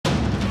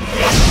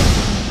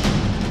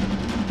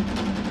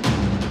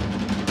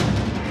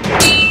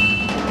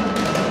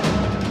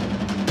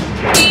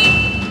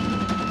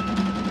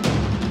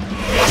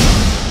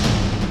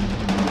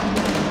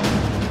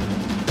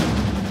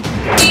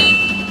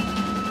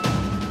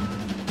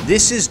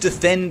This is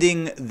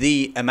Defending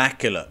the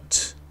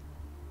Immaculate.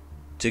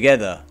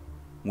 Together,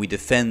 we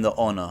defend the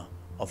honor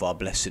of our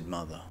Blessed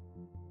Mother.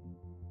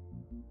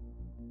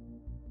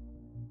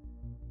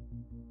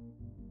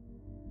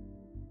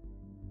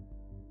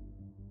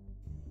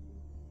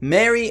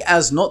 Mary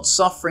as not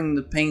suffering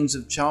the pains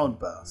of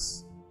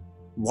childbirth.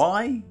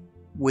 Why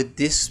would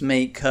this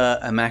make her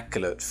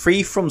immaculate,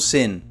 free from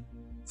sin,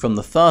 from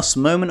the first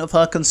moment of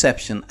her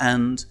conception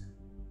and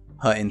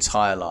her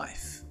entire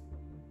life?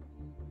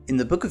 In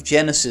the book of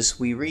Genesis,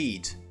 we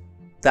read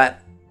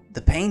that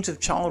the pains of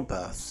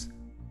childbirth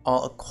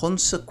are a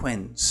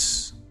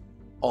consequence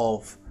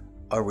of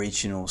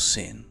original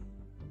sin.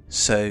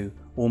 So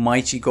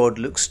Almighty God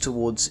looks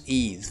towards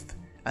Eve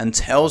and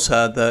tells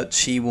her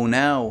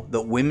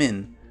that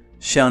women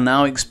shall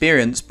now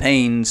experience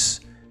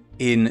pains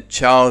in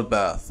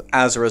childbirth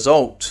as a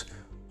result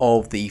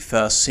of the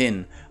first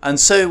sin. And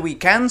so we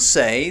can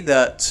say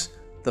that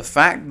the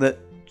fact that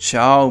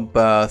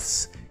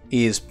childbirth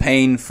is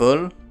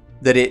painful,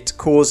 that it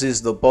causes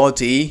the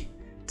body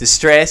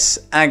distress,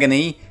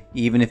 agony,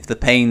 even if the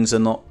pains are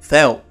not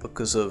felt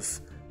because of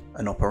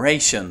an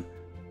operation,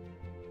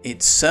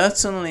 it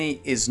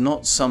certainly is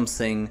not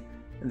something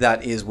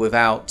that is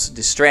without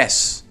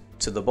distress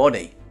to the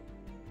body.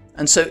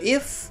 And so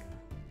if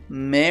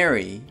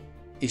Mary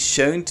is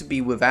shown to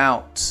be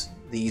without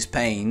these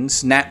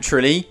pains,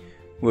 naturally,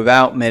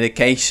 without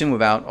medication,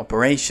 without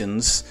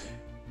operations,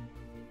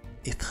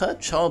 if her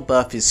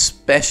childbirth is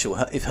special,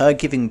 if her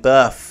giving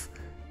birth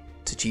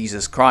to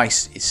Jesus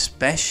Christ is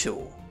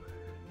special,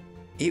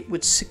 it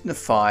would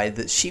signify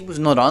that she was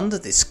not under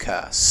this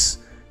curse,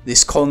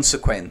 this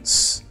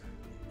consequence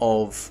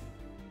of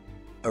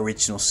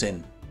original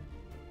sin.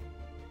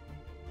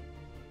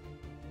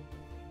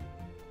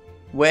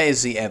 Where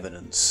is the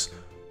evidence?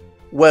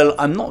 Well,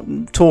 I'm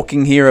not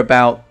talking here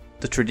about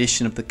the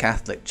tradition of the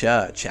Catholic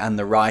Church and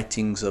the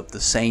writings of the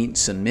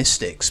saints and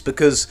mystics,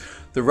 because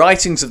the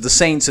writings of the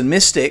saints and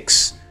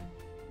mystics,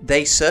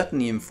 they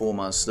certainly inform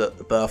us that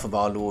the birth of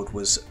our Lord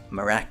was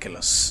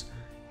miraculous,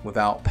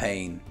 without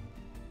pain.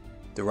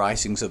 The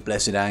writings of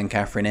Blessed Anne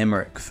Catherine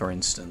Emmerich, for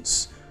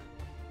instance.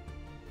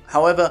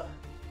 However,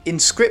 in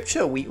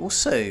Scripture we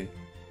also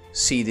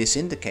see this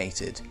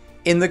indicated.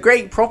 In the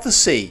great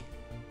prophecy,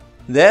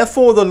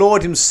 "Therefore the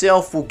Lord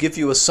himself will give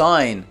you a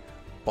sign.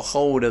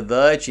 Behold, a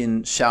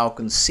virgin shall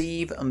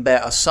conceive and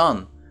bear a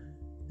son,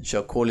 and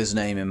shall call his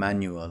name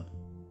Emmanuel."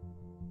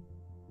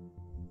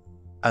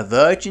 A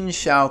virgin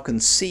shall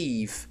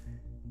conceive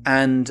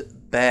and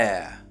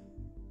bear.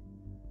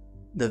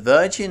 The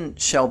virgin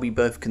shall be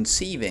both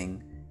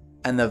conceiving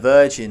and the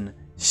virgin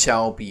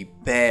shall be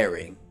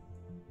bearing.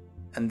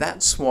 And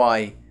that's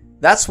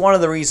one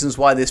of the reasons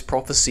why this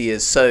prophecy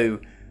is so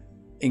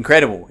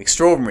incredible,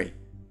 extraordinary,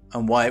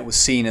 and why it was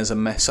seen as a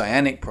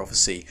messianic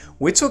prophecy.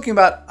 We're talking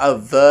about a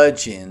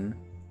virgin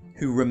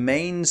who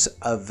remains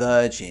a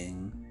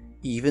virgin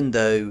even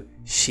though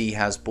she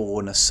has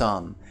borne a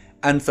son.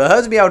 And for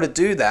her to be able to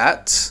do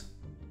that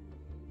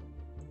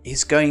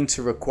is going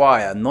to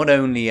require not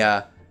only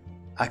a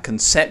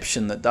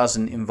conception that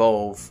doesn't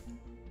involve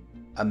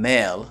a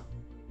male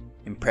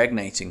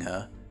impregnating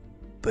her,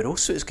 but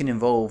also it's going to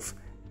involve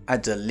a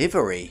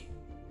delivery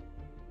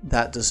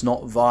that does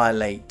not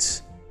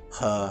violate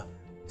her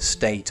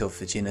state of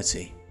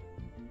virginity.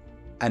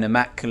 An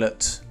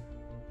immaculate,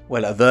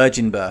 a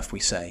virgin birth, we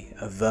say,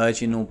 a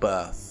virginal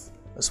birth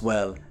as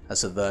well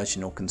as a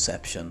virginal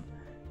conception.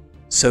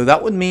 So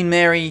that would mean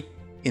Mary,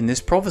 in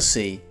this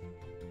prophecy,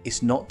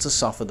 is not to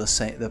suffer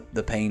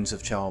the pains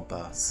of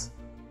childbirth.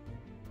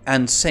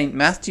 And St.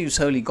 Matthew's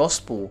Holy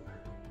Gospel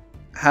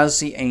has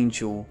the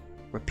angel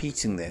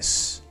repeating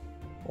this,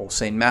 or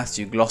St.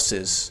 Matthew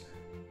glosses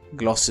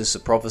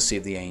the prophecy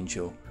of the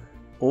angel.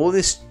 All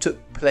this took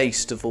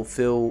place to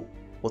fulfill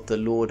what the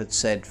Lord had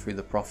said through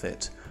the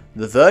prophet.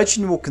 The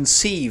virgin will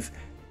conceive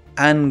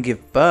and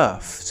give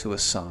birth to a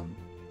son.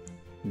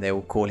 They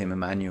will call him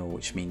Emmanuel,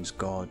 which means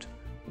God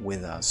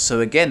with us.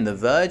 So again, the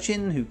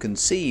virgin who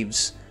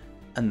conceives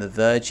and the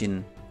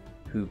virgin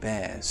who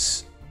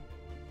bears.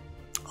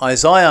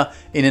 Isaiah,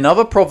 in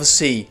another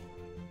prophecy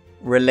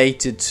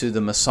related to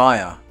the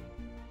Messiah,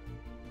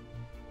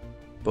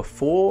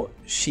 before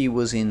she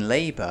was in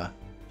labor,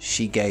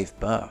 she gave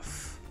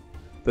birth.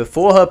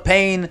 Before her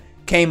pain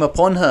came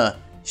upon her,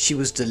 she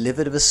was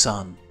delivered of a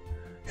son.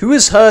 Who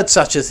has heard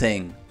such a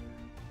thing?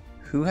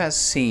 Who has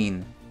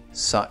seen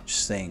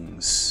such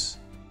things?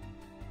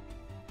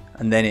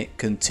 And then it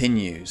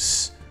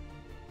continues.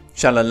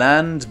 Shall a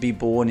land be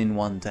born in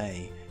one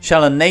day?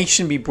 Shall a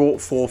nation be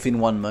brought forth in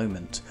one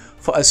moment?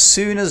 For as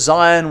soon as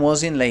Zion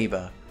was in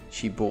labor,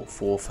 she brought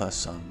forth her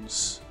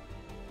sons.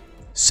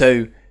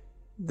 So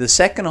the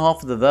second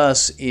half of the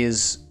verse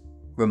is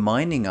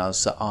reminding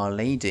us that Our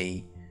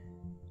Lady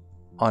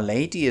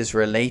is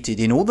related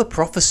in all the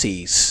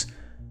prophecies.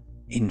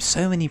 In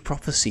so many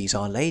prophecies,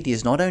 Our Lady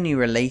is not only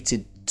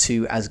related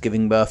to as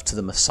giving birth to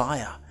the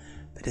Messiah,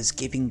 but as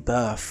giving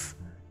birth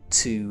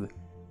to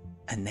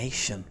a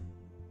nation.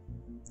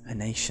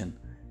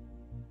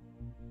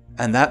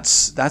 And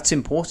that's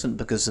important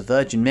because the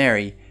Virgin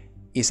Mary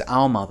is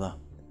our mother.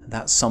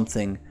 That's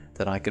something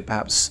that I could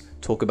perhaps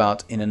talk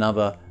about in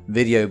another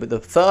video, but the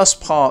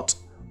first part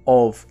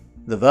of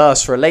the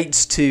verse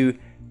relates to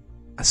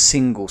a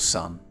single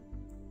son.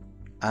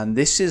 And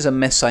this is a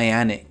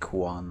messianic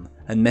one,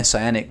 a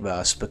messianic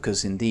verse,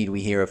 because indeed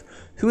we hear of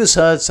who has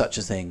heard such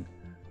a thing?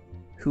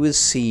 Who has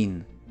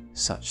seen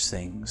such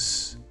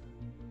things?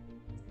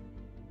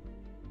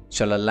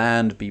 Shall a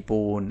land be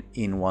born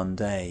in one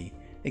day?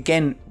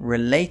 Again,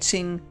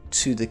 relating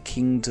to the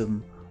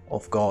kingdom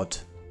of God,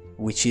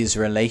 which is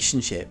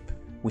relationship,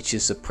 which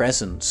is the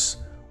presence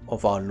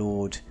of our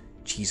Lord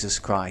Jesus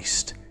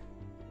Christ,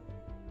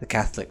 the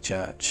Catholic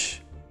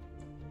Church.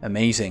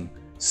 Amazing.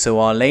 So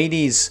Our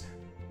Lady's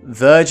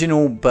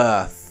virginal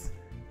birth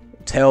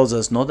tells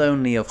us not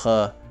only of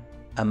her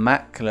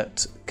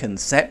immaculate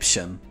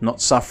conception,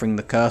 not suffering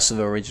the curse of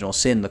original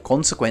sin, the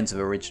consequence of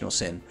original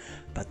sin,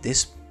 but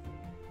this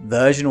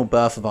virginal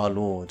birth of our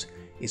Lord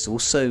is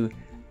also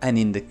an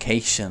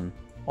indication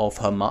of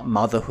her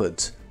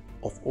motherhood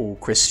of all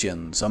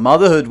Christians. A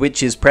motherhood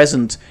which is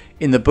present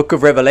in the book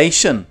of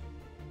Revelation,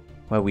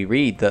 where we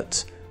read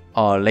that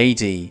Our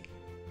Lady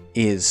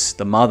is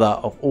the mother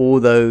of all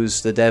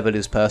those the devil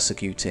is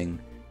persecuting.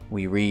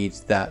 We read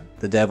that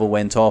the devil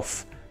went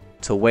off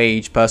to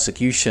wage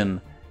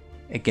persecution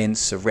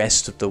against the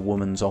rest of the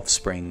woman's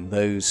offspring,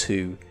 those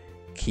who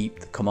keep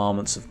the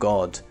commandments of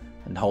God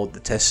and hold the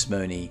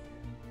testimony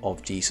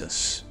of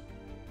Jesus.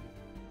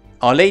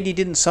 Our Lady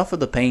didn't suffer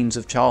the pains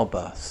of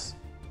childbirth.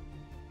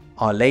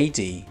 Our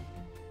Lady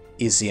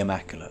is the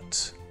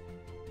Immaculate.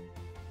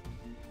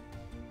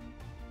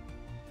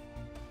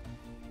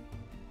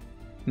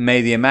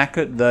 May the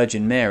Immaculate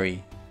Virgin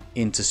Mary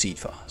intercede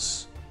for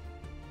us.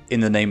 In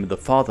the name of the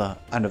Father,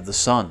 and of the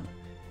Son,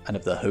 and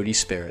of the Holy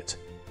Spirit.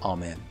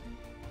 Amen.